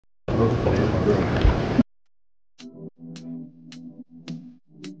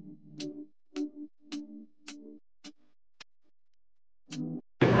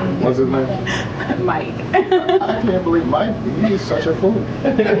What's his name? Mike. I can't believe Mike. He's such a fool.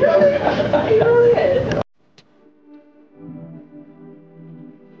 He really is.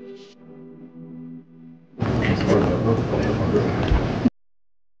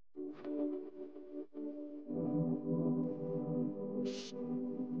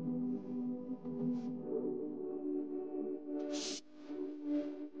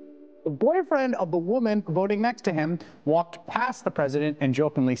 The boyfriend of the woman voting next to him walked past the president and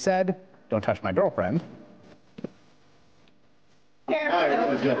jokingly said, "Don't touch my girlfriend." I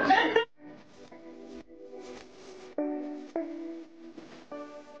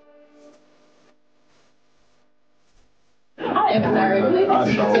am sorry. Please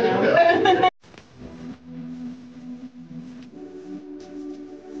sit down.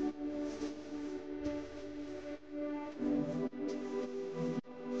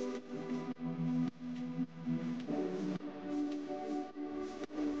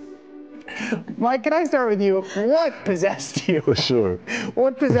 Mike, can I start with you? What possessed you? For sure.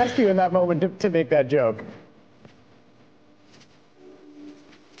 What possessed you in that moment to make that joke?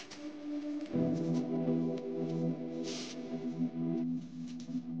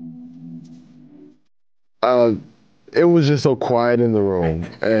 It was just so quiet in the room,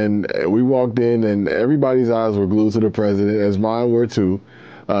 and we walked in, and everybody's eyes were glued to the president, as mine were too.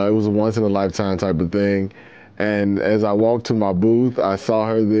 It was a once-in-a-lifetime type of thing. And as I walked to my booth, I saw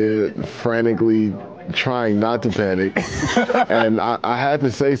her there frantically trying not to panic. And I had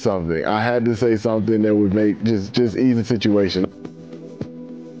to say something. I had to say something that would make just ease the situation.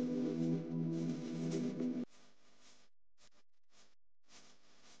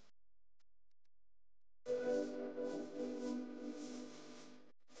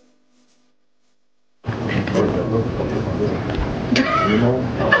 You know,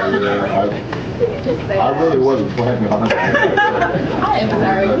 I really wasn't planning on it. I am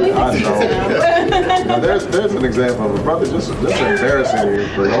sorry. Please sit down. Now there's an example of a brother just embarrassing you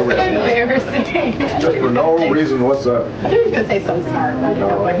for no reason. Embarrassing. Just for no reason whatsoever. I think he's gonna say something smart. I don't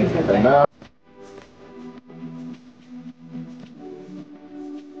know what he's gonna say. And now,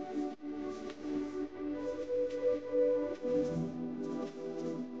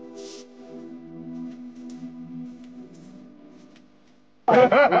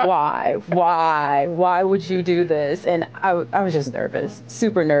 Why would you do this? And I was just nervous,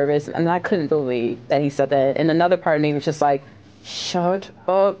 super nervous, and I couldn't believe that he said that. And another part of me was just like, shut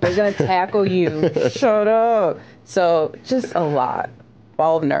up, they're gonna tackle you, shut up. So just a lot,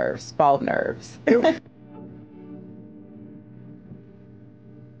 ball of nerves.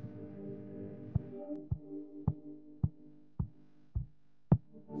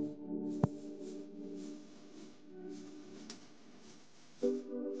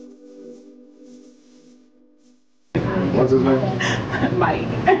 what's his name? Mike.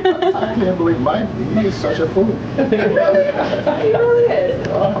 I can't believe Mike. He's such a fool. He really is.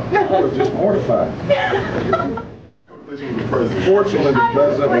 I was just mortified. Fortunately, the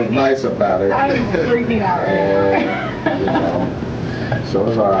president was nice about it. I was freaking out. And, you know, so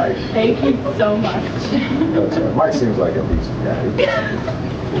it's all right. Thank you so much. That's all right. Mike seems like a decent guy.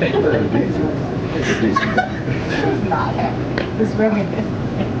 He's a decent guy. It's not happening. It's really good.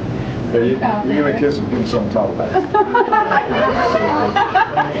 Hey, you're gonna kiss him, give him something to talk about.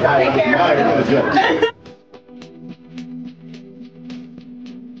 Take care.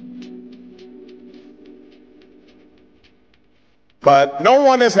 But no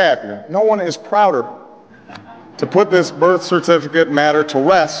one is happier, no one is prouder to put this birth certificate matter to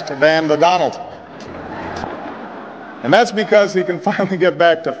rest than the Donald. And that's because he can finally get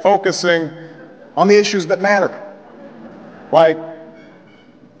back to focusing on the issues that matter. Like,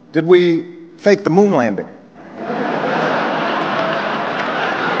 did we fake the moon landing?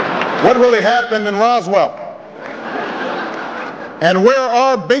 What really happened in Roswell? And where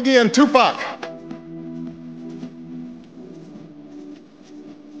are Biggie and Tupac?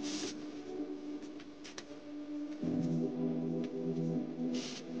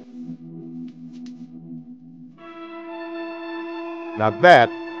 Now that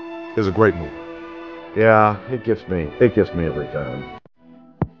is a great movie. Yeah, it gets me every time.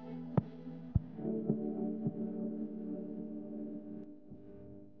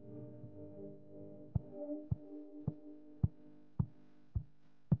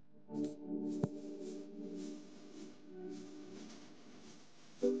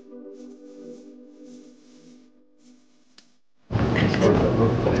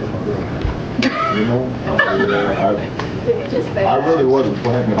 You know, I really wasn't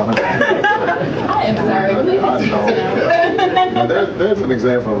planning on it. I am sorry. Now, there's an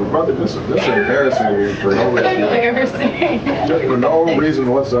example of a brother just embarrassing for no reason. Just for no reason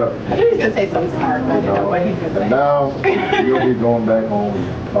whatsoever. I knew he was going to say something smart, but I didn't know what he was going to say. And now you'll be going back home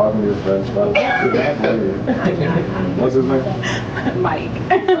talking to your friends about what's his name? Mike.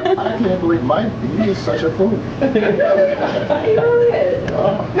 I can't believe Mike. He is such a fool. He really is.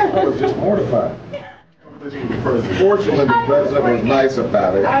 I was just mortified. Fortunately, the president was nice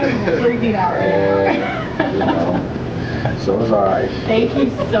about it. I'm freaking out right now. So it's all right. Thank you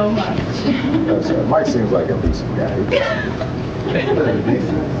so much. That's right. Mike seems like a decent guy.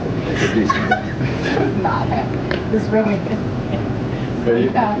 He's a decent guy. Not happening. This really is.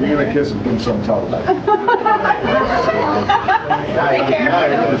 You're going to kiss him, give him something to talk about. Take care.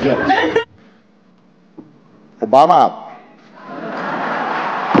 Obama out.